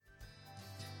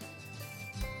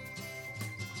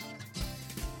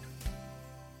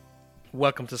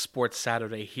Welcome to Sports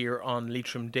Saturday here on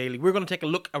Leitrim Daily. We're going to take a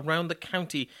look around the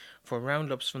county for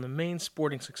roundups from the main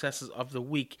sporting successes of the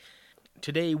week.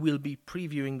 Today we'll be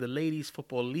previewing the Ladies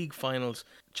Football League finals,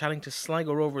 chatting to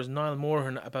Sligo Rovers' Niall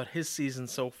Moran about his season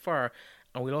so far,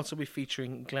 and we'll also be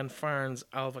featuring Glenfarne's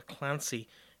Alva Clancy,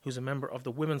 who's a member of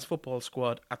the women's football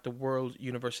squad at the World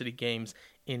University Games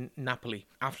in Napoli,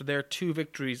 after their 2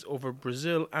 victories over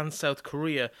Brazil and South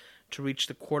Korea to reach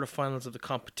the quarterfinals of the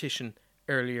competition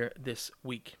earlier this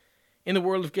week. In the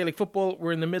world of Gaelic football,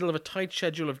 we're in the middle of a tight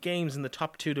schedule of games in the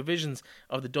top 2 divisions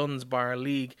of the Dunsbar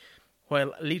League,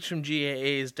 while Leitrim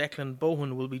GAA's Declan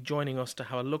Bohan will be joining us to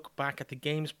have a look back at the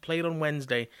games played on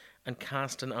Wednesday and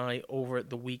cast an eye over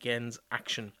the weekend's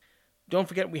action. Don't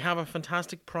forget, we have a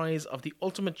fantastic prize of the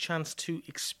ultimate chance to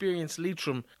experience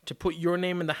Leitrim. To put your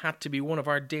name in the hat to be one of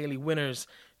our daily winners,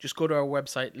 just go to our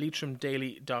website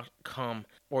leitrimdaily.com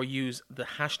or use the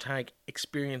hashtag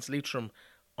 #ExperienceLeitrim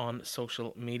on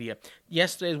social media.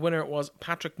 Yesterday's winner was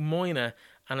Patrick Moyna,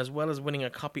 and as well as winning a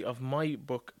copy of my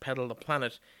book Pedal the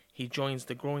Planet, he joins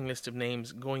the growing list of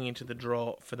names going into the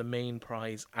draw for the main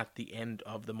prize at the end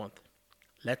of the month.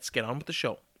 Let's get on with the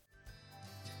show.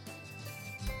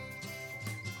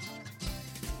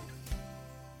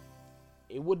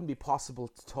 It wouldn't be possible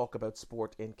to talk about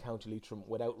sport in County Leitrim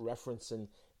without referencing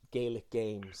Gaelic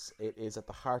games. It is at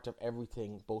the heart of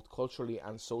everything, both culturally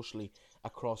and socially,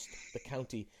 across the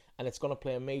county, and it's going to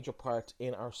play a major part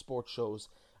in our sports shows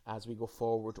as we go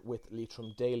forward with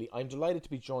Leitrim Daily. I'm delighted to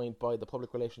be joined by the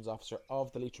Public Relations Officer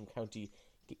of the Leitrim County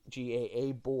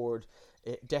GAA Board,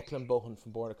 Declan Bohan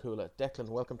from Bornacoola. Declan,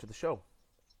 welcome to the show.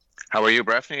 How are you,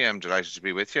 Breffney? I'm delighted to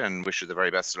be with you and wish you the very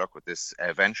best of luck with this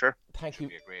venture. Thank you.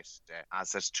 It'll be a great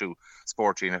asset to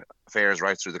sporting affairs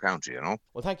right through the county, you know.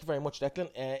 Well, thank you very much,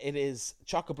 Declan. It is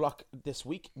chock-a-block this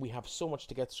week. We have so much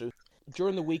to get through.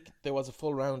 During the week, there was a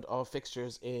full round of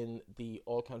fixtures in the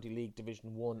All-County League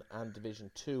Division 1 and Division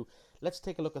 2. Let's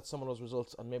take a look at some of those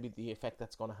results and maybe the effect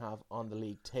that's going to have on the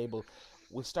league table.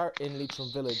 We'll start in Leitrim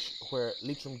Village, where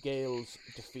Leitrim Gaels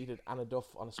defeated Anaduff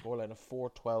on a scoreline of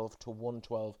 4-12 to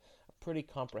 1-12. A pretty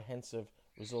comprehensive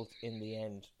result in the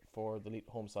end for the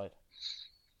home side.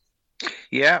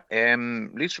 Yeah,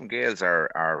 Leitrim Gaels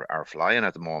are flying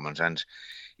at the moment, and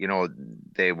you know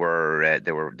they've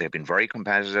been very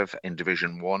competitive in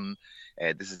Division 1.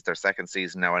 This is their second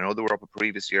season now. I know they were up a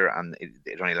previous year and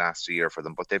it only lasted a year for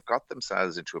them, but they've got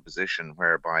themselves into a position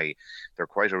whereby they're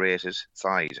quite a rated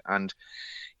side, and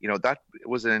you know that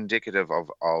was an indicative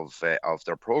of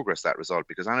their progress, that result,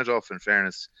 because Anaduff, in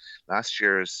fairness, last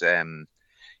year's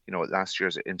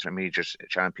intermediate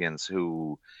champions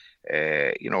who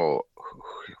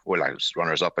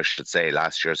runners up, I should say,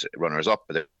 last year's runners up,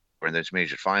 but they were in the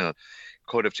intermediate final,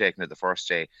 could have taken it the first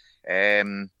day.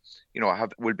 We'll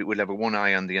have a one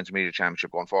eye on the intermediate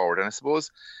championship going forward, and I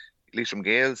suppose Leitrim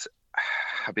Gaels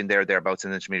have been thereabouts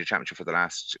in the intermediate championship for the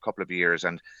last couple of years,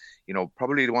 and you know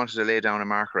probably they wanted to lay down a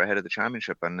marker ahead of the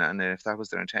championship, and if that was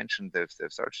their intention, they've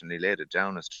certainly laid it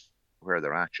down as to where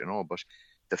they're at, you know. But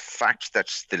the fact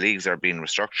that the leagues are being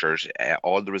restructured,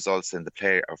 all the results in the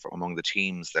play among the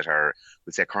teams that are,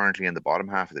 we'll say, currently in the bottom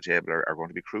half of the table are going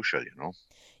to be crucial, you know.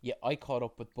 Yeah, I caught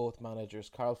up with both managers,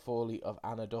 Carl Foley of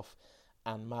Anaduff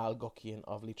and Mal Guckian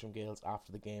of Leitrim Gaels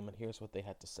after the game, and here's what they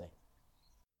had to say.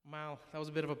 Mal, that was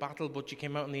a bit of a battle, but you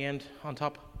came out in the end on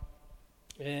top.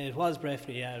 It was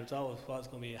Breffney, yeah. It was going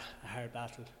to be a hard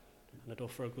battle. Anaduff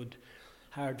for a good,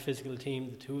 hard physical team.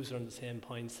 The two are on the same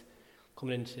points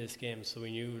coming into this game, so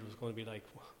we knew it was going to be like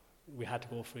we had to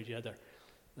go for each other.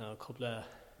 Now a couple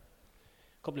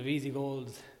of easy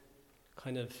goals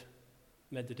kind of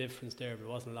made the difference there, but it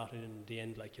wasn't a lot in the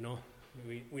end. Like, you know,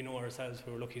 we know ourselves,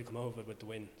 we were lucky to come out of it with the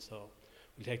win, so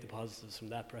we'll take the positives from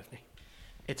that, Breffney.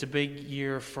 It's a big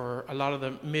year for a lot of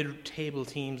the mid-table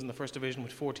teams in the first division,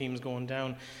 with 4 teams going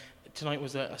down. Tonight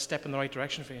was a step in the right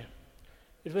direction for you.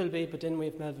 It will be, but then we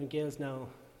have Melvin Gaels now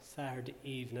Saturday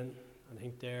evening. I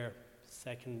think they're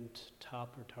second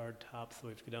top or third top, so we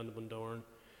have to go down to Bundoran,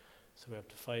 so we have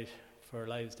to fight for our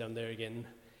lives down there again.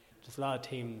 There's a lot of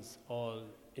teams all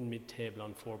in mid-table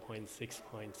on 4 points, 6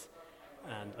 points,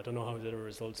 and I don't know how the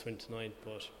results went tonight,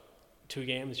 but 2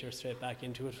 games you're straight back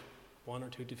into it. 1 or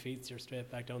 2 defeats, you're straight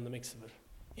back down the mix of it.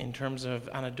 In terms of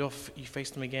Anaduff, you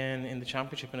face them again in the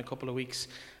championship in a couple of weeks.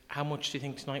 How much do you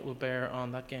think tonight will bear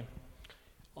on that game?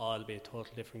 Oh, it'll be a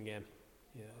total different game.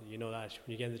 Yeah, you know that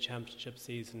when you get in the championship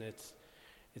season, it's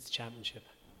championship.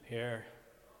 Here,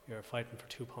 you're fighting for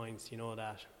 2 points. You know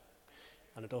that.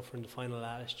 Anaduff were in the final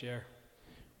last year.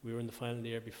 We were in the final the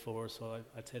year before, so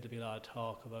I'd say there'll be a lot of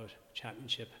talk about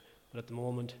championship. But at the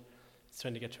moment, it's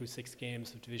trying to get through 6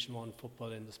 games of Division 1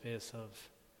 football in the space of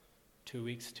 2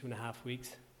 weeks, 2.5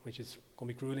 weeks, which is going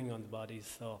to be grueling on the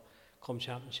bodies. So come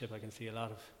championship, I can see a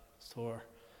lot of sore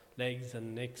legs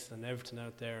and necks and everything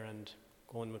out there, and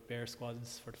going with bare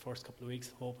squads for the first couple of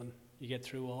weeks, hoping you get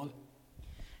through all.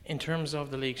 In terms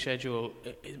of the league schedule,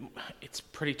 it's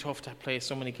pretty tough to play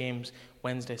so many games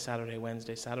Wednesday, Saturday.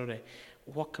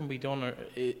 What can be done, or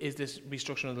is this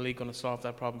restructuring of the league going to solve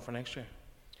that problem for next year?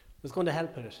 It's going to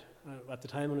help with it. At the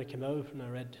time when it came out and I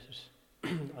read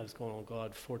it, I was going, oh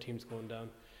God, 4 teams going down.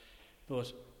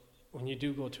 But when you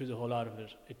do go through the whole lot of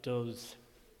it, it does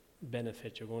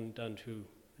benefit. You're going down to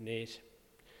an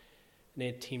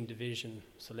 8-team division,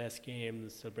 so less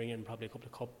games. They'll bring in probably a couple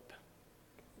of cup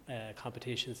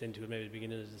competitions into it, maybe at the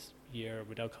beginning of this year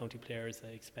without county players. I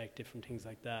expect different things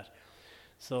like that.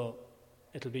 So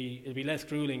it'll be less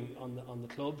grueling on the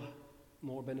club,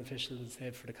 more beneficial,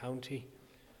 say, for the county.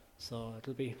 So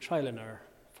it'll be trial and error.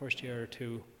 First year or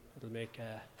two, it'll make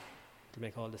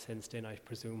all the sense then, I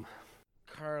presume.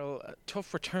 Carl, a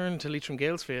tough return to Leitrim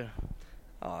Gaels for you?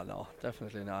 Oh no,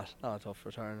 definitely not. Not a tough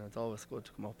return. It's always good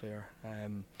to come up here.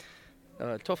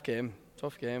 Tough game.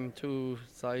 2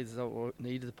 sides that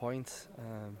needed the points,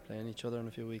 playing each other in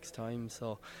a few weeks' time.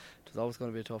 So it was always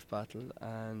going to be a tough battle.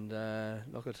 And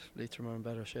look, at Leitrim are in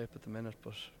better shape at the minute,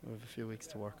 but we have a few weeks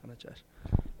to work on it yet.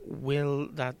 Will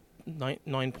that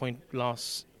 9-point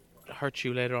loss hurt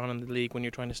you later on in the league when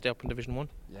you're trying to stay up in Division 1?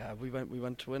 Yeah, we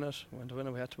went to win it.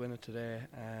 We had to win it today.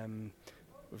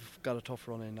 We've got a tough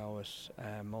run in now with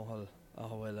Mohill,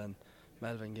 Ahawill and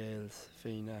Melvin Gales,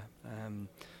 Fina.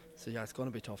 So yeah, it's going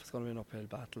to be tough. It's going to be an uphill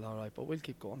battle, all right. But we'll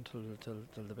keep going till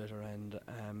the bitter end.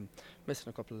 Missing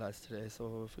a couple of lads today,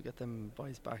 so if we get them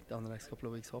boys back down the next couple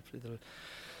of weeks, hopefully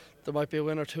there might be a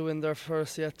win or two in there for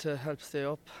us yet to help stay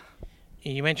up.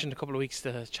 You mentioned a couple of weeks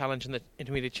the challenge in the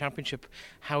Intermediate Championship.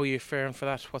 How are you faring for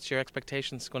that? What's your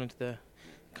expectations going into the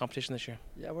competition this year?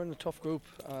 Yeah, we're in a tough group.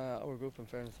 Our group, in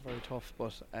fairness, is very tough,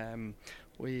 but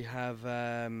we have,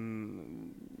 the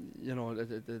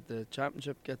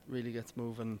championship really gets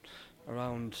moving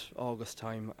around August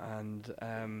time, and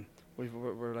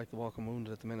we're like the walking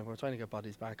wounded at the minute. We're trying to get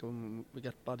bodies back. When we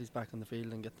get bodies back on the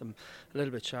field and get them a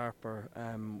little bit sharper,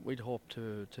 we'd hope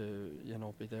to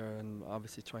be there and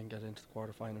obviously try and get into the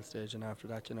quarter-final stage, and after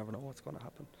that you never know what's going to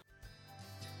happen.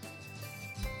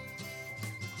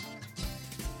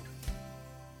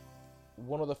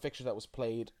 One of the fixtures that was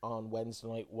played on Wednesday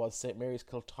night was St Mary's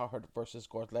Kiltard versus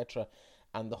Gortlettra,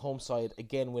 and the home side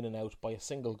again winning out by a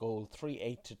single goal,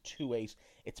 3-8 to 2-8.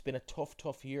 It's been a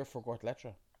tough year for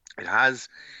Gortlettra. It has.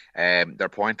 They're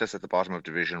pointless at the bottom of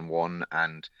Division 1,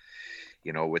 and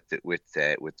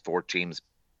with 4 teams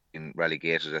being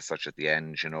relegated as such at the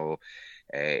end,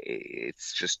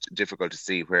 it's just difficult to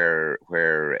see where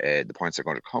the points are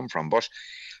going to come from. But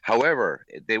however,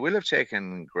 they will have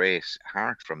taken great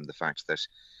heart from the fact that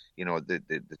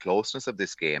the closeness of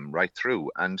this game right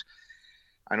through. And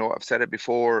I know I've said it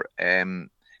before,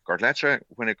 Gortlettra,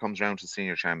 when it comes round to the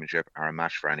senior championship, are a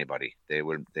match for anybody. They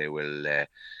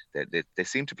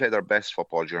seem to play their best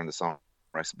football during the summer.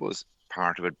 I suppose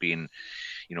part of it being,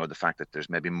 the fact that there's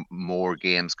maybe more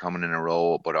games coming in a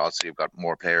row, but also you've got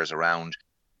more players around.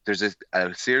 There's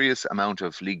a serious amount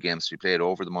of league games to be played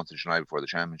over the month of July before the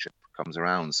championship comes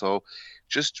around. So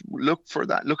just look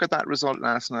at that result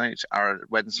last night or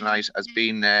Wednesday night as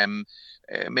being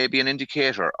maybe an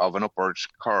indicator of an upward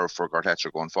curve for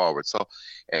Gortlettra going forward. So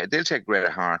they'll take great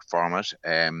heart from it,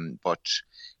 but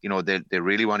they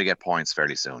really want to get points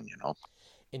fairly soon.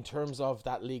 In terms of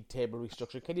that league table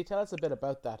restructure, can you tell us a bit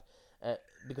about that?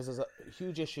 Because there's a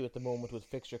huge issue at the moment with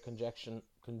fixture congestion.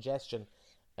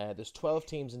 There's 12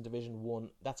 teams in Division 1.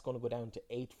 That's going to go down to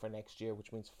 8 for next year,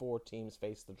 which means 4 teams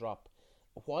face the drop.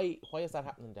 Why is that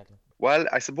happening, Declan? Well,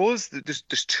 I suppose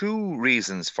there's 2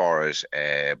 reasons for it,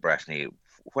 Breffney.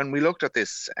 When we looked at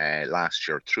this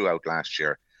throughout last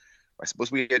year, I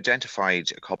suppose we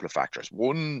identified a couple of factors.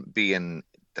 One being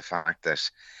the fact that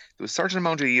there was a certain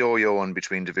amount of yo-yoing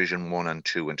between Division 1 and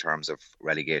 2 in terms of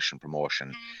relegation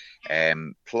promotion,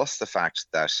 plus the fact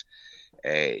that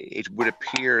it would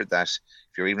appear that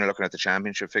if you're even looking at the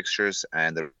championship fixtures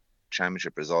and the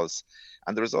championship results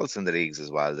and the results in the leagues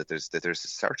as well, that there's a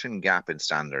certain gap in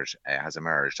standard has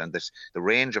emerged, and that the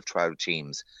range of 12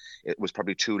 teams, it was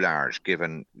probably too large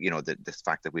given the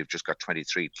fact that we've just got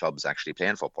 23 clubs actually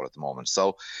playing football at the moment.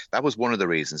 So that was one of the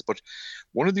reasons. But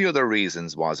one of the other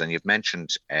reasons was, and you've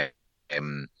mentioned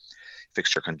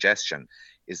fixture congestion,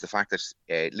 is the fact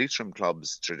that Leitrim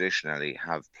clubs traditionally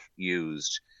have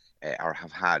used or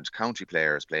have had county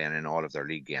players playing in all of their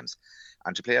league games.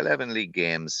 And to play 11 league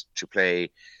games, to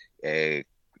play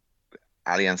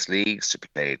Alliance Leagues, to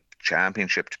play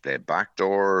Championship, to play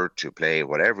Backdoor, to play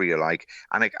whatever you like,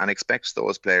 and expects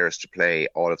those players to play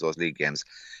all of those league games,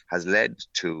 has led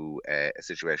to a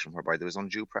situation whereby there was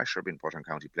undue pressure being put on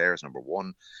county players, number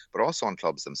one, but also on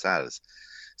clubs themselves.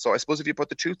 So I suppose if you put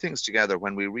the two things together,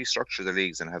 when we restructure the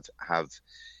leagues and have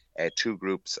two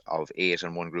groups of 8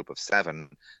 and one group of 7,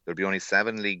 there'll be only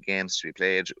 7 league games to be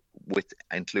played, with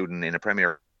including in a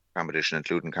Premier competition,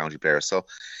 including county players. So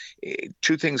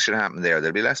two things should happen there.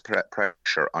 There'll be less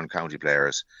pressure on county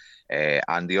players.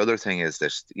 And the other thing is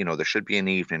that, there should be an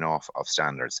evening off of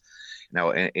standards.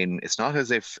 Now, it's not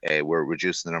as if we're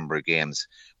reducing the number of games.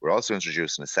 We're also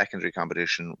introducing a secondary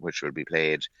competition, which will be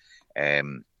played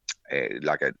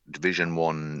like a Division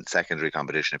 1 secondary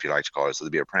competition, if you like to call it. So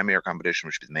there'll be a Premier competition,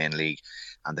 which will be the main league,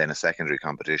 and then a secondary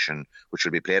competition, which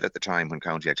will be played at the time when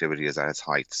county activity is at its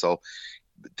height. So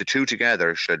the two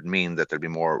together should mean that there'll be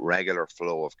more regular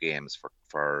flow of games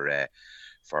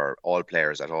for all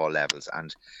players at all levels.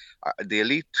 And the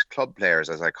elite club players,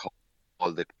 as I call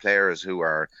the players who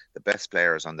are the best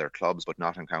players on their clubs but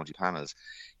not on county panels,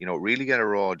 really get a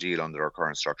raw deal under our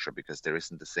current structure, because there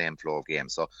isn't the same flow of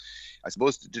games. So I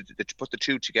suppose to put the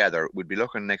two together, we'd be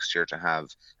looking next year to have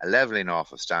a levelling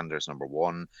off of standards, number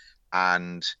one,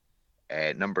 and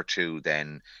number two,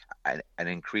 then an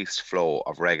increased flow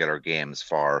of regular games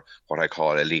for what I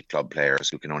call elite club players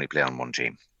who can only play on one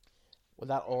team. Well,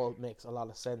 that all makes a lot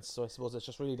of sense. So I suppose it's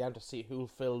just really down to see who'll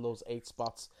fill those 8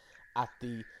 spots at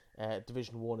the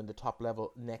Division 1 in the top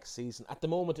level next season. At the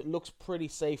moment, it looks pretty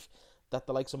safe that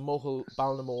the likes of Mohill,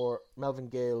 Ballinamore, Melvin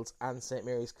Gales and St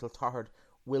Mary's Kiltarragh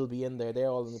will be in there. They're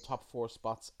all in the top 4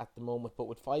 spots at the moment. But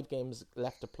with 5 games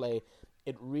left to play,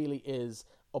 it really is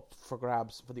up for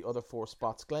grabs for the other 4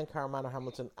 spots. Glencar,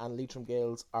 Manorhamilton and Leitrim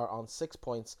Gales are on 6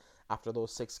 points after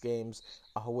those 6 games.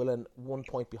 Ahowillan 1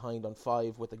 point behind on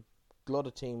 5, with a glut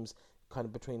of teams kind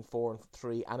of between 4 and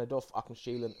 3. Anaduff,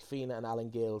 Auckland, Fina and Allen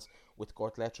Gales, with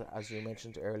Gortletra, as you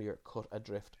mentioned earlier, cut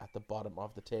adrift at the bottom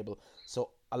of the table. So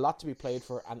a lot to be played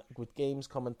for, and with games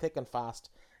coming thick and fast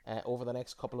over the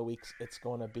next couple of weeks, it's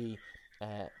going to be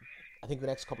I think the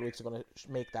next couple of weeks are going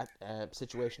to make that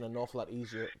situation an awful lot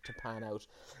easier to pan out.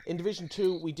 In Division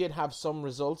 2, we did have some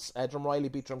results.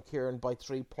 Drumreilly beat Drumkieran by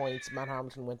 3 points.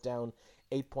 Manorhamilton went down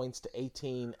 8 points to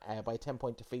 18 by a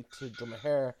 10-point defeat to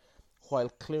Drumahare, while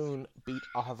Clune beat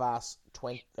Ahavas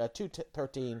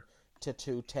 2-13 to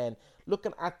 2-10.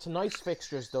 Looking at tonight's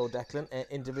fixtures, though, Declan,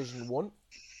 in Division 1,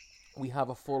 we have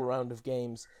a full round of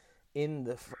games in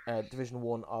the Division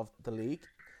 1 of the league.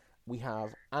 We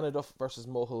have Anaduff versus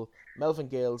Mohill, Melvin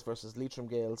Gales versus Leitrim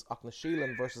Gales,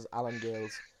 Auckland versus Allen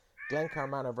Gales, Glencar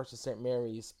Manor versus St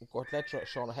Mary's, Gortletra,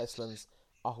 Shauna Heslins,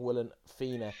 Ahowillan,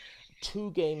 Fina.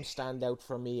 2 games stand out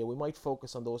for me, and we might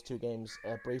focus on those 2 games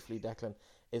briefly, Declan.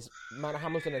 Is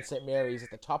Manorhamilton and St Mary's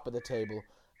at the top of the table,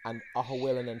 and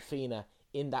Ahowillan and Fina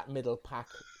in that middle pack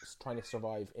trying to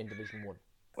survive in Division 1.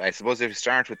 I suppose if you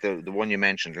start with the one you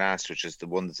mentioned last, which is the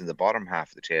one that's in the bottom half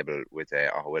of the table with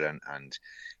Ahowillan and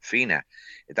Fina,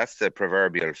 that's the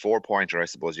proverbial 4-pointer, I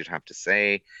suppose you'd have to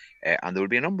say. And there will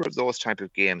be a number of those type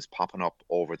of games popping up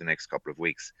over the next couple of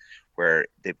weeks, where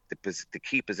the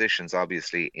key positions,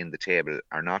 obviously, in the table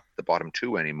are not the bottom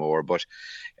 2 anymore, but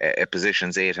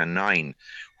positions 8 and 9,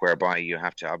 whereby you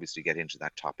have to obviously get into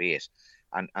that top 8.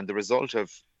 And the result of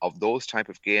those type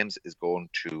of games is going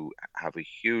to have a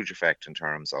huge effect in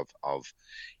terms of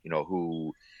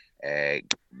who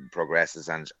progresses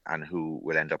and who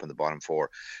will end up in the bottom 4.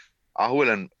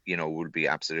 Ahowillan, will be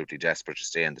absolutely desperate to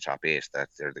stay in the top 8. That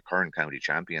they're the current county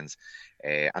champions,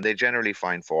 and they generally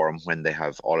find form when they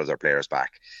have all of their players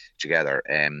back together.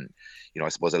 I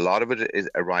suppose a lot of it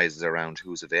arises around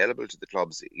who's available to the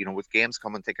clubs. With games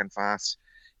coming thick and fast,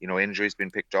 injuries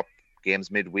being picked up, games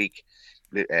midweek,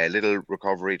 little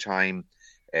recovery time.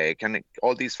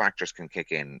 All these factors can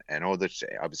kick in. I know that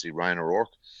obviously Ryan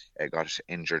O'Rourke got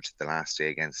injured the last day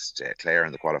against Clare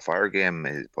in the qualifier game.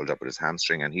 He pulled up with his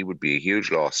hamstring, and he would be a huge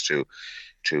loss to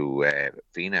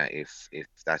Fina if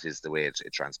that is the way it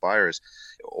transpires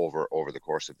over the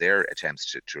course of their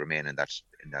attempts to remain in that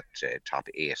top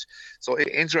 8. So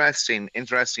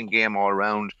interesting game all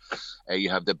around. You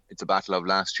have it's a battle of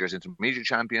last year's intermediate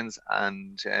champions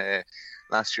and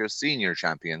last year's senior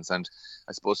champions, and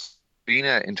I suppose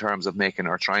Fina, in terms of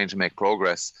trying to make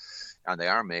progress, and they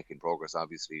are making progress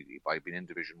obviously by being in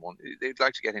Division 1, they'd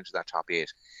like to get into that top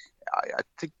 8. I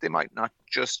think they might not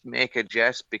just make it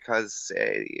yet, because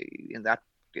in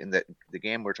the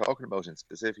game we're talking about, and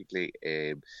specifically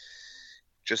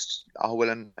just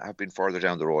Ohwillan have been further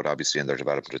down the road, obviously, in their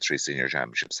development of 3 senior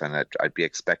championships, and I'd be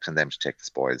expecting them to take the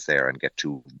spoils there and get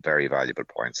 2 very valuable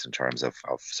points in terms of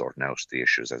sorting out the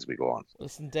issues as we go on.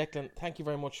 Listen, Declan, thank you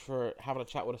very much for having a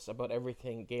chat with us about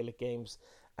everything Gaelic Games.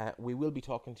 We will be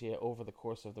talking to you over the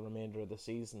course of the remainder of the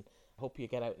season. Hope you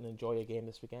get out and enjoy a game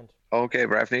this weekend. Okay,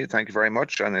 Breffney, thank you very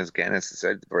much, and as I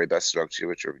said, the very best of luck to you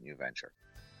with your new venture.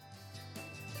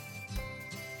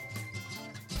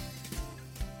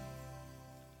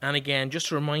 And again, just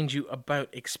to remind you about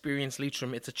Experience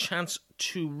Leitrim, it's a chance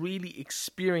to really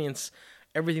experience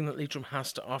everything that Leitrim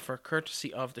has to offer,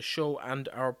 courtesy of the show and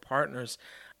our partners.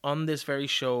 On this very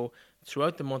show,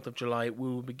 throughout the month of July, we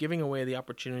will be giving away the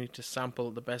opportunity to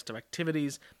sample the best of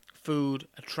activities, food,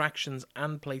 attractions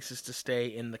and places to stay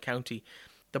in the county.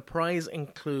 The prize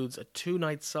includes a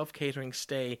 2-night self-catering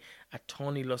stay at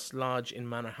Tawny Luss Lodge in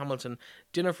Manor Hamilton,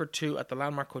 dinner for 2 at the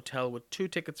Landmark Hotel with 2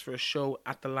 tickets for a show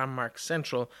at the Landmark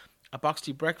Central, a box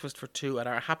tea breakfast for 2 at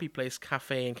our Happy Place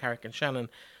Cafe in Carrick-on-Shannon,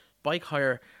 bike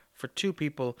hire for 2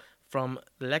 people from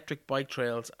electric bike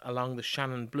trails along the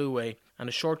Shannon Blueway, and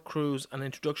a short cruise and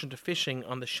introduction to fishing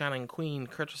on the Shannon Queen,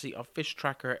 courtesy of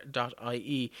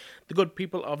fishtracker.ie. The good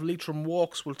people of Leitrim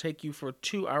Walks will take you for a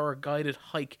 2-hour guided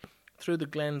hike through the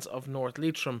glens of North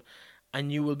Leitrim,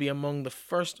 and you will be among the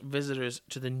first visitors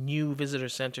to the new visitor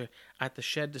centre at the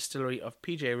Shed Distillery of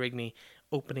PJ Rigney,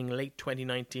 opening late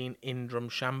 2019 in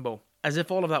Drumshambo. As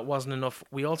if all of that wasn't enough,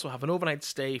 we also have an overnight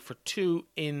stay for 2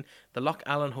 in the Loch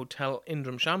Allen Hotel in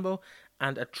Drumshambo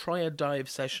and a try a dive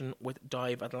session with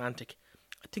Dive Atlantic.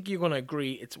 I think you're going to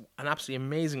agree it's an absolutely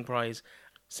amazing prize.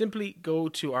 Simply go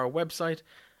to our website,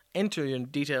 enter your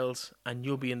details, and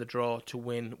you'll be in the draw to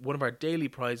win one of our daily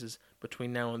prizes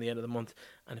between now and the end of the month.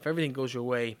 And if everything goes your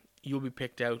way, you'll be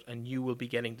picked out and you will be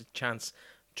getting the chance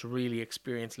to really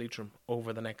experience Leitrim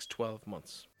over the next 12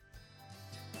 months.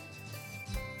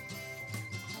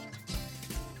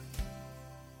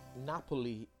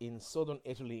 Napoli in southern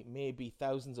Italy may be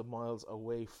thousands of miles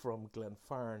away from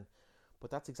Glenfarne, but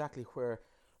that's exactly where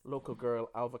local girl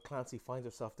Alva Clancy finds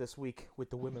herself this week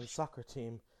with the women's soccer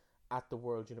team at the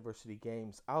World University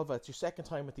Games. Alva, it's your second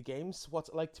time at the Games. What's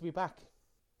it like to be back?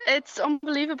 It's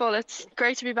unbelievable. It's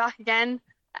great to be back again.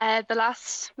 The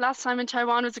last time in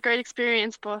Taiwan was a great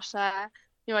experience, but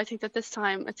I think that this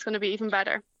time it's going to be even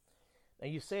better. Now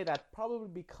you say that probably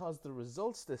because the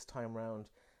results this time round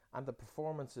and the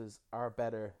performances are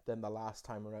better than the last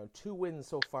time around. 2 wins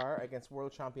so far against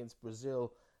world champions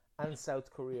Brazil and South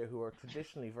Korea, who are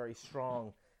traditionally very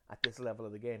strong at this level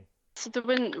of the game. So the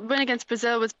win against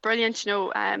Brazil was brilliant.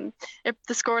 The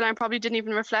scoreline probably didn't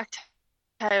even reflect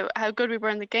how good we were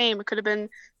in the game. It could have been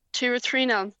 2 or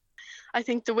 3-0. I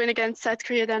think the win against South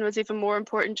Korea then was even more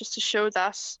important, just to show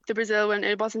that the Brazil win,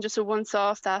 it wasn't just a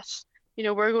once-off, that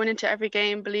we're going into every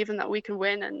game believing that we can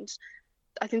win. And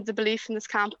I think the belief in this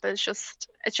camp is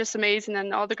just amazing,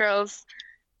 and all the girls,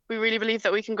 we really believe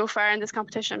that we can go far in this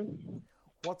competition.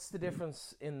 What's the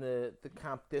difference in the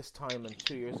camp this time and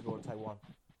 2 years ago in Taiwan?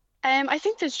 I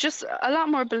think there's just a lot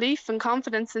more belief and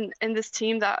confidence in this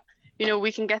team that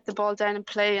we can get the ball down and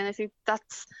play, and I think that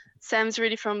stems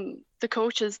really from the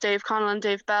coaches, Dave Connell and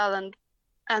Dave Bell,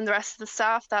 and the rest of the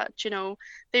staff, that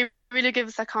they really give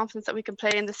us that confidence that we can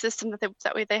play in the system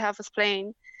that they have us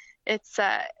playing. It's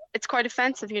quite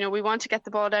offensive. We want to get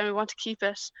the ball down, we want to keep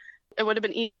it. It would have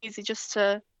been easy just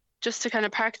to kind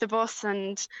of park the bus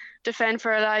and defend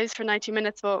for our lives for 90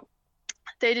 minutes, but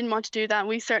they didn't want to do that, and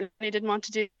we certainly didn't want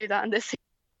to do that in this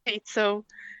heat. So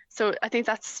I think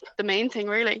that's the main thing,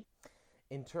 really.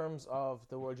 In terms of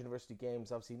the World University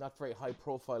Games, obviously not very high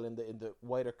profile in the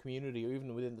wider community or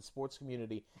even within the sports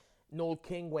community. Noel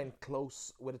King went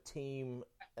close with a team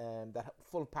that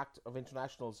full packed of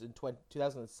internationals in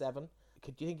 2007. Do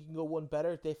you think you can go one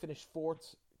better? They finished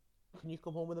 4th. Can you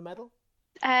come home with a medal?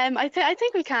 I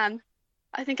think we can.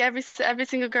 I think every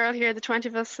single girl here, the 20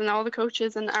 of us and all the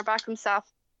coaches and our backroom staff,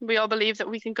 we all believe that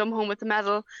we can come home with a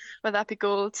medal, whether that be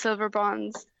gold, silver,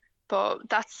 bronze. But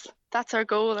that's our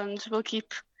goal, and we'll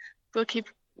keep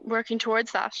working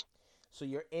towards that. So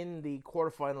you're in the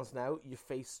quarterfinals now. You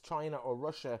face China or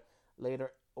Russia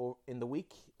later in the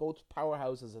week. Both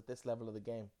powerhouses at this level of the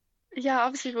game. Yeah,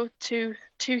 obviously both two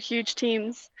huge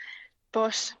teams.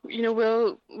 But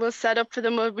we'll set up for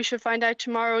them. We should find out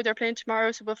tomorrow. They're playing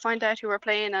tomorrow, so we'll find out who we're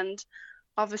playing, and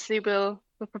obviously we'll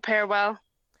prepare well.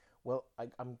 Well,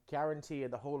 I'm guaranteeing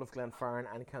the whole of Glenfarne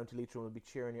and County Leitrim will be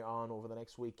cheering you on over the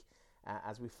next week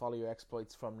as we follow your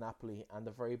exploits from Napoli. And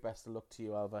the very best of luck to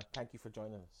you, Alva. Thank you for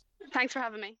joining us. Thanks for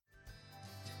having me.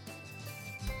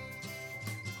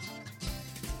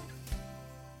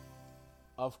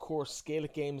 Of course,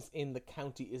 Gaelic Games in the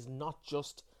county is not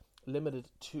just limited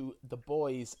to the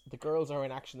boys. The girls are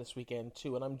in action this weekend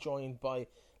too, and I'm joined by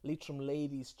Leitrim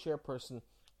Ladies chairperson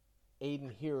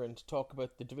Aidan Heron to talk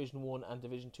about the Division 1 and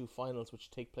Division 2 finals which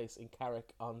take place in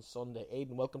Carrick on Sunday.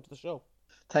 Aidan, welcome to the show.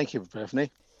 Thank you,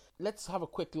 Bethany. Let's have a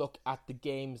quick look at the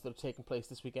games that are taking place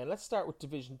this weekend. Let's start with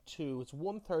Division 2. It's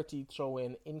 1:30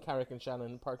 throw-in Carrick and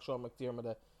Shannon, Park Sean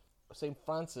McDermott. St.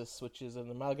 Francis, which is an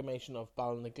amalgamation of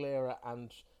Ballinaglara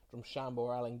and Drumshanbo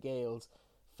or Allen Gales,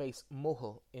 face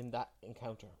Mohill in that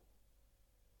encounter.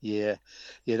 Yeah,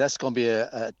 that's going to be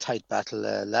a tight battle.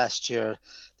 Last year,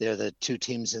 they're the two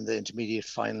teams in the intermediate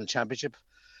final championship,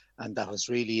 and that was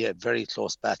really a very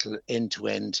close battle end to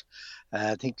end.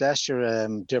 I think last year,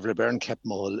 Derval Byrne kept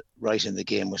Mohill right in the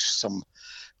game with some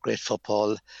great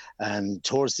football, and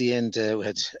towards the end, we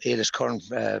had Ailish Curran,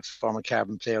 former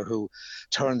Carbon player, who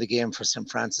turned the game for St.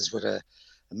 Francis with a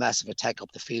massive attack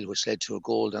up the field, which led to a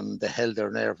goal, and they held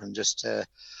their nerve and just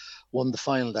won the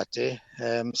final that day.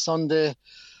 Sunday,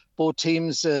 both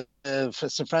teams, St.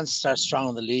 Francis started strong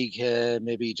in the league,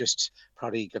 maybe just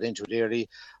probably got into it early.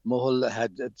 Mohill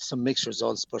had some mixed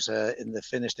results, but in the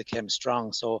finish they came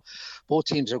strong. So both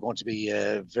teams are going to be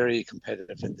very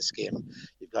competitive in this game.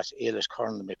 You've got Ailish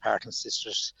Curran, the McPartlin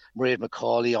sisters, Mairead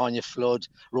Macaulay, Anya Flood,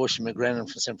 Roisin McGrennan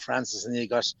from St. Francis, and you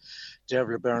got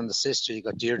Derval Byrne, the sister, you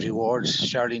got Deirdre Ward,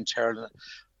 Charlene Turlin,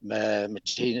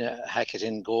 Martina Hackett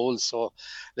in goals. So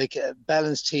like a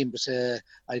balanced team, but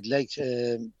I'd like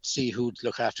to see who'd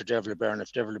look after Derval Byrne.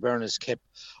 If Derval Byrne is kept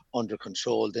under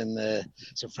control, then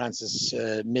St. Francis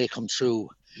may come through.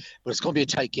 But it's going to be a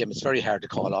tight game. It's very hard to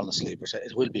call, honestly, but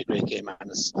it will be a great game, and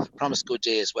it's promised good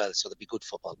day as well, so there'll be good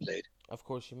football played. Of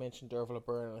course, you mentioned Derval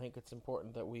Byrne. I think it's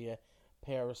important that we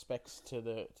pay our respects to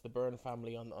the Byrne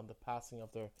family on the passing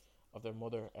of their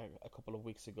mother a couple of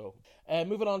weeks ago.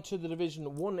 Moving on to the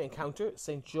Division 1 encounter,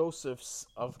 St. Joseph's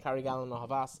of Carrigallen and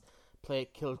Havas play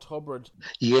Kiltubbard.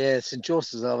 Yeah, St.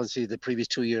 Joseph's obviously the previous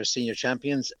 2 years senior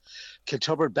champions.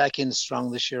 Kiltubbard back in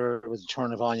strong this year with the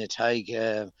turn of Anya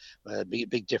Tighe. A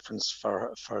big difference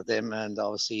for them, and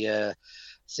obviously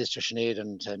Sister Sinead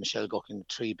and Michelle Guckin,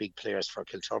 three big players for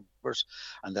Kiltubbard,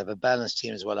 and they have a balanced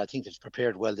team as well. I think they've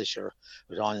prepared well this year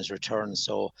with Anya's return,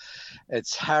 so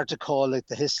it's hard to call. Like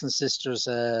the Histon sisters,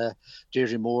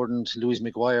 Deirdre Mordaunt, Louise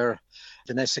McGuire,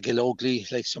 Vanessa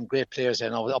Gillogley, like some great players there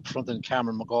now up front, and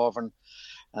Cameron McGovern,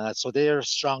 so they're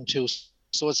strong too.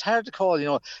 So it's hard to call,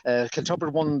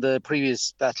 Kiltubbard won the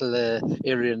previous battle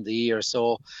earlier in the year,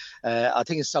 so I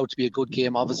think it's out to be a good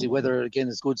game. Obviously, weather again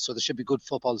is good, so there should be good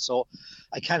football. So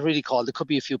I can't really call. There could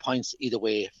be a few points either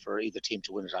way for either team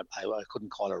to win it. I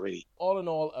couldn't call it really. All in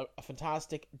all, a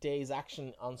fantastic day's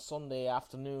action on Sunday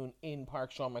afternoon in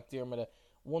Park Sean McDermott. At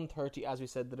 1:30, as we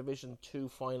said, the Division 2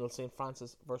 final, St.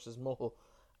 Francis versus Mohill,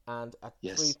 and at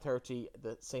 3:30,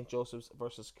 the St. Joseph's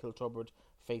versus Kiltubbard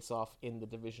face off in the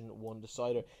Division 1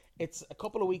 decider. It's a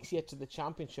couple of weeks yet to the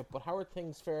championship, but how are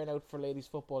things faring out for ladies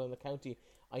football in the county?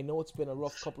 I know it's been a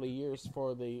rough couple of years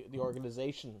for the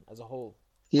organisation as a whole.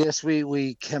 Yes,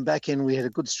 we came back in. We had a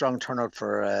good, strong turnout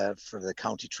for the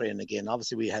county training again.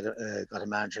 Obviously, we had got a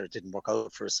manager that didn't work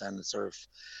out for us, and sort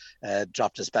of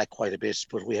dropped us back quite a bit.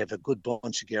 But we have a good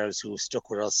bunch of girls who stuck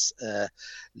with us,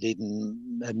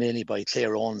 leading mainly by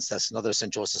Claire Owens. That's another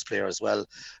St. Joseph's player as well.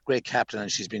 Great captain, and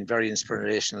she's been very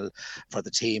inspirational for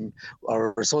the team.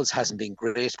 Our results hasn't been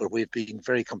great, but we've been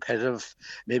very competitive.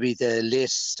 Maybe the late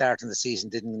start in the season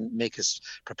didn't make us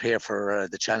prepare for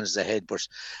the challenges ahead, but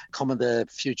coming the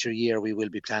future year, we will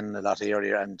be planning a lot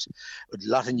earlier, and with a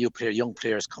lot of young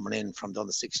players coming in from the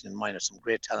under 16 and minor, some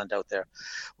great talent out there.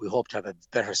 We hope to have a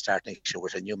better start next year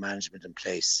with a new management in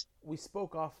place. We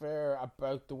spoke off air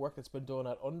about the work that's been done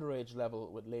at underage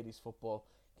level with ladies football.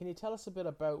 Can you tell us a bit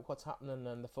about what's happening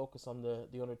and the focus on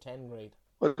the under 10 grade?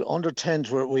 Well, under 10s,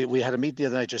 we had a meeting the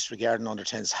other night just regarding under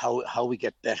 10s, how we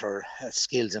get better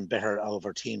skills and better out of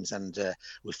our teams, and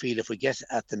we feel if we get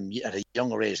at them at a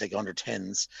younger age, like under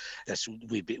 10s, that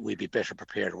we'd be better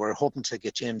prepared. We're hoping to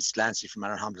get James Lancy from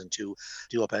Manorhamilton to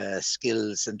do up a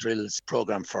skills and drills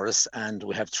program for us, and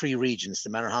we have three regions: the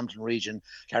Manorhamilton region,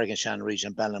 Carrick-on-Shannon region,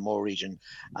 and Ballinamore region,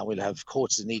 and we'll have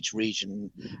coaches in each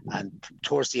region. And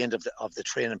towards the end of the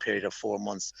training period of 4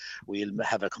 months, we'll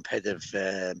have a competitive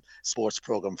sports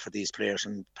program for these players,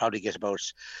 and probably get about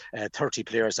 30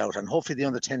 players out, and hopefully the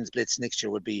under 10s blitz next year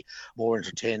will be more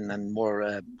entertaining and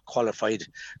more qualified,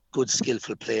 good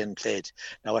skillful played.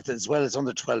 Now as well as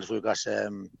under 12, we've got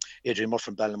Adrian Mutt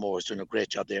from Ballinamore is doing a great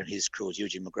job there, and his crew is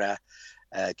Eugene McGrath,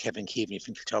 Kevin Keaveney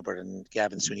from Kiltuber and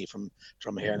Gavin Sweeney from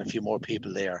Drumahare and a few more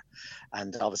people there.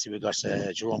 And obviously we've got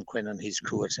Jerome Quinn and his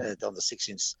crew on the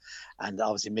 16th, and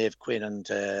obviously Maeve Quinn and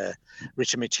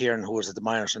Richard McTiernan, who was at the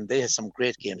minors, and they had some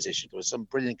great games this year. There was some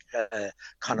brilliant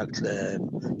Connacht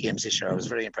games this year. I was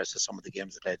very impressed with some of the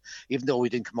games they played, even though we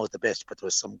didn't come out the best, but there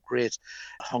was some great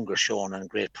hunger shown and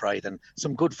great pride and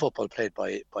some good football played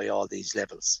by all these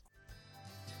levels.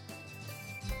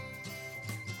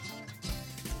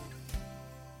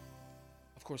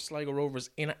 Of course, Sligo Rovers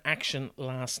in action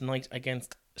last night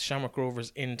against Shamrock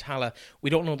Rovers in Tala. We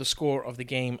don't know the score of the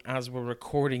game as we're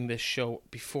recording this show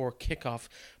before kickoff,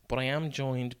 but I am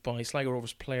joined by Sligo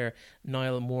Rovers player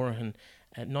Niall Morahan.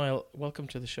 Niall, welcome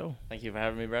to the show. Thank you for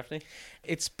having me, Breffney.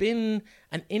 It's been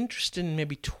an interesting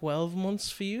maybe 12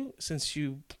 months for you since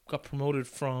you got promoted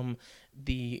from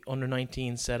the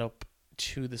under-19 setup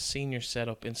to the senior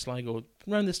setup in Sligo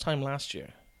around this time last year.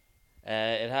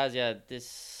 It has, yeah.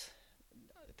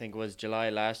 I think it was July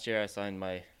last year I signed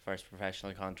my first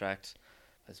professional contract.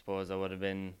 I suppose I would have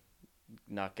been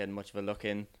not getting much of a look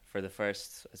in for the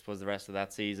rest of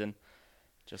that season.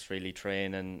 Just really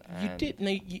training. You did.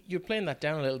 Now, you're playing that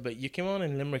down a little bit. You came on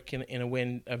in Limerick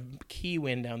in a key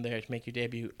win down there to make your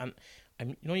debut. And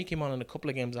you came on in a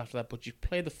couple of games after that, but you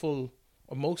played the full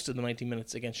or most of the 90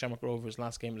 minutes against Shamrock Rovers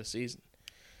last game of the season.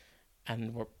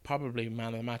 And were probably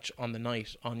man of the match on the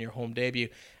night on your home debut.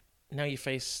 Now you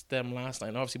face them last night.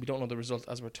 And obviously, we don't know the result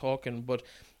as we're talking, but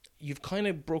you've kind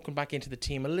of broken back into the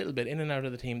team a little bit, in and out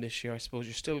of the team this year. I suppose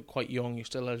you're still quite young. You're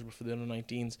still eligible for the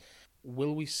under-19s.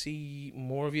 Will we see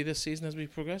more of you this season as we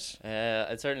progress?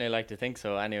 I'd certainly like to think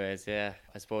so anyways, yeah.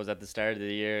 I suppose at the start of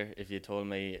the year, if you told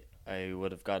me I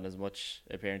would have gotten as much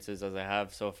appearances as I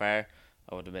have so far,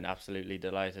 I would have been absolutely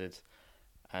delighted.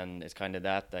 And it's kind of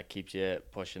that keeps you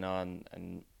pushing on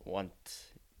and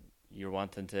you're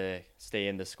wanting to stay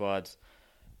in the squad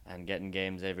and getting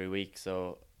games every week.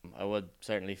 So I would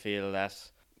certainly feel that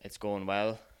it's going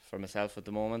well for myself at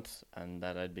the moment and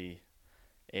that I'd be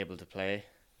able to play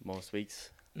most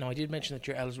weeks. Now, I did mention that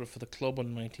you're eligible for the club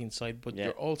under-19 side, but yeah,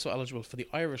 you're also eligible for the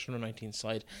Irish under-19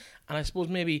 side. And I suppose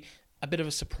maybe a bit of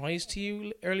a surprise to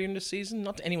you earlier in the season,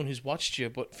 not to anyone who's watched you,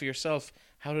 but for yourself,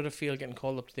 how did it feel getting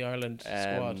called up to the Ireland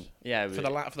squad? Yeah, for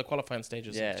the qualifying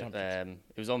stages of the championship?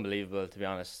 It was unbelievable, to be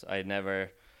honest.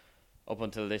 Up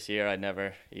until this year, I'd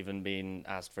never even been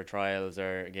asked for trials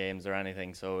or games or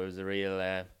anything, so it was a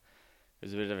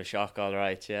bit of a shock, all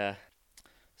right, yeah.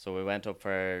 So we went up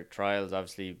for trials,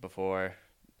 obviously, before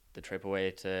the trip away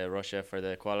to Russia for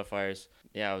the qualifiers.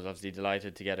 Yeah, I was obviously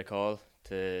delighted to get a call,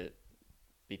 to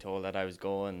be told that I was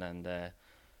going, and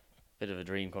bit of a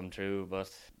dream come true.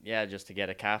 But yeah, just to get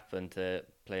a cap and to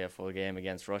play a full game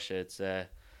against Russia, it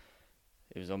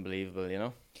was unbelievable, you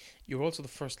know. You were also the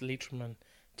first Leitrim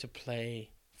to play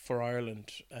for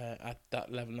Ireland at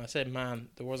that level. And I said, man,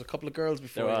 there was a couple of girls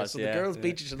before you, so the girls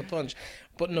beat you to the punch.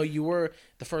 But no, you were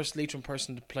the first Leitrim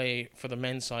person to play for the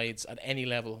men's sides at any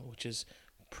level, which is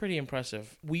pretty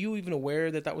impressive. Were you even aware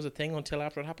that was a thing until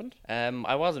after it happened?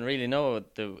 I wasn't really. No,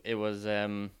 it was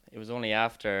only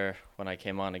after when I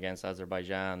came on against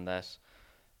Azerbaijan that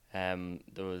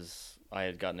I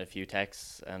had gotten a few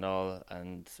texts and all,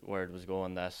 and word was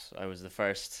going that I was the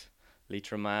first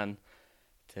Leitrim man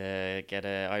to get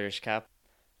an Irish cap.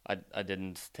 I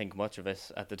didn't think much of it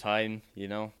at the time, you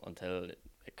know, until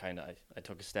I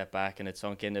took a step back and it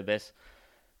sunk in a bit.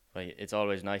 But it's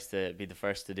always nice to be the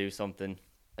first to do something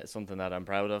that I'm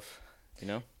proud of, you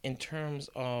know. In terms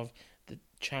of the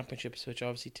championships, which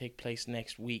obviously take place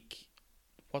next week,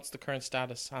 what's the current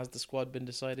status? Has the squad been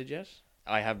decided yet?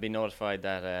 I have been notified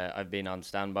that I've been on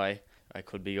standby. I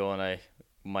could be going, I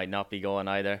might not be going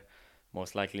either.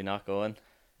 Most likely not going.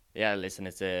 Yeah, listen,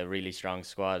 it's a really strong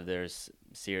squad. There's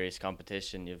serious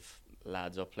competition. You've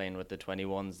lads up playing with the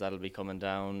 21s that'll be coming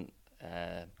down,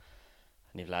 and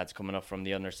you've lads coming up from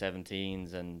the under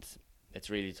 17s, and it's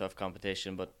really tough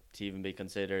competition. But to even be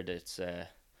considered, it's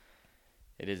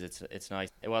nice.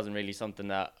 It wasn't really something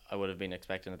that I would have been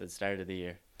expecting at the start of the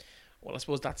year. Well, I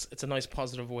suppose it's a nice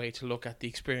positive way to look at the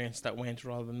experience that went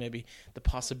rather than maybe the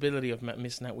possibility of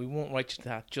missing out. We won't write you to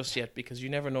that just yet because you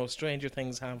never know. Stranger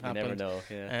things have happened. You never know,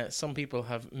 yeah. Some people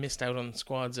have missed out on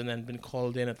squads and then been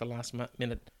called in at the last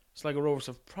minute. Sligo Rovers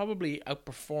have probably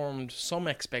outperformed some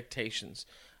expectations.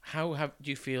 How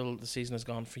do you feel the season has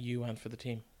gone for you and for the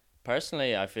team?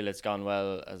 Personally, I feel it's gone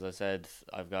well. As I said,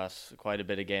 I've got quite a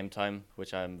bit of game time,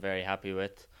 which I'm very happy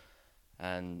with.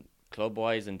 And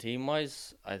club-wise and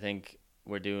team-wise, I think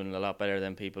we're doing a lot better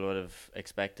than people would have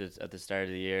expected at the start of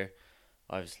the year.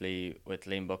 Obviously, with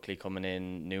Liam Buckley coming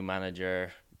in, new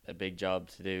manager, a big job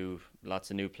to do, lots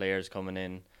of new players coming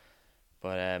in.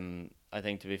 But I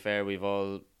think, to be fair, we've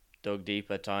all dug deep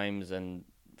at times and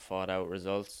fought out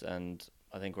results, and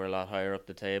I think we're a lot higher up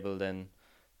the table than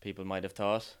people might have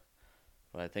thought.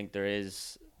 But I think there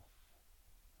is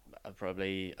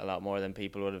probably a lot more than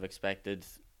people would have expected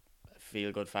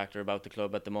feel-good factor about the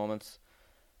club at the moment.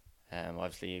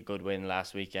 Obviously a good win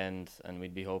last weekend, and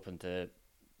we'd be hoping to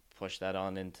push that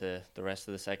on into the rest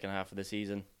of the second half of the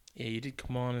season. Yeah, you did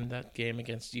come on in that game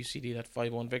against UCD, that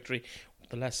 5-1 victory.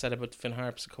 The less said about Finn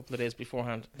Harps a couple of days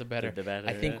beforehand, the better.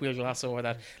 I think we'll gloss over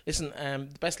that. Listen, the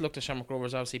best luck to Shamrock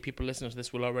Rovers. Obviously, people listening to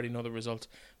this will already know the result,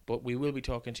 but we will be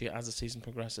talking to you as the season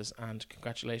progresses, and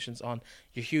congratulations on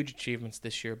your huge achievements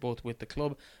this year, both with the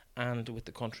club and with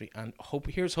the country. And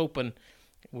here's hoping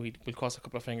we'll cross a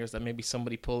couple of fingers that maybe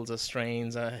somebody pulls a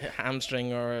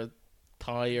hamstring or a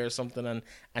thigh or something,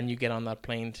 and you get on that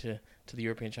plane to the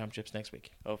European Championships next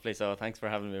week. Hopefully so. Thanks for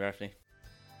having me, Rafferty.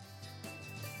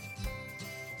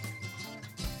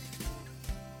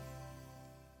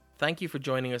 Thank you for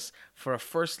joining us for a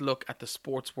first look at the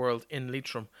sports world in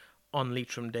Leitrim on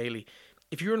Leitrim Daily.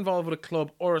 If you're involved with a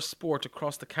club or a sport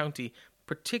across the county,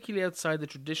 particularly outside the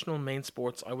traditional main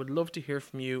sports, I would love to hear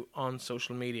from you on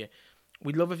social media.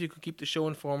 We'd love if you could keep the show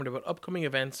informed about upcoming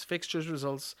events, fixtures,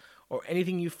 results, or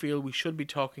anything you feel we should be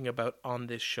talking about on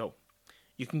this show.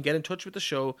 You can get in touch with the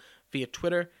show via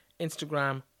Twitter,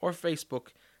 Instagram, or Facebook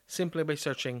simply by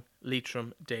searching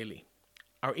Leitrim Daily.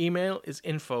 Our email is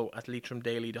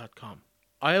info@leitrimdaily.com.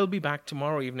 I'll be back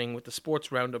tomorrow evening with the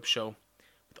Sports Roundup show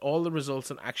with all the results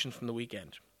and action from the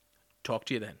weekend. Talk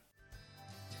to you then.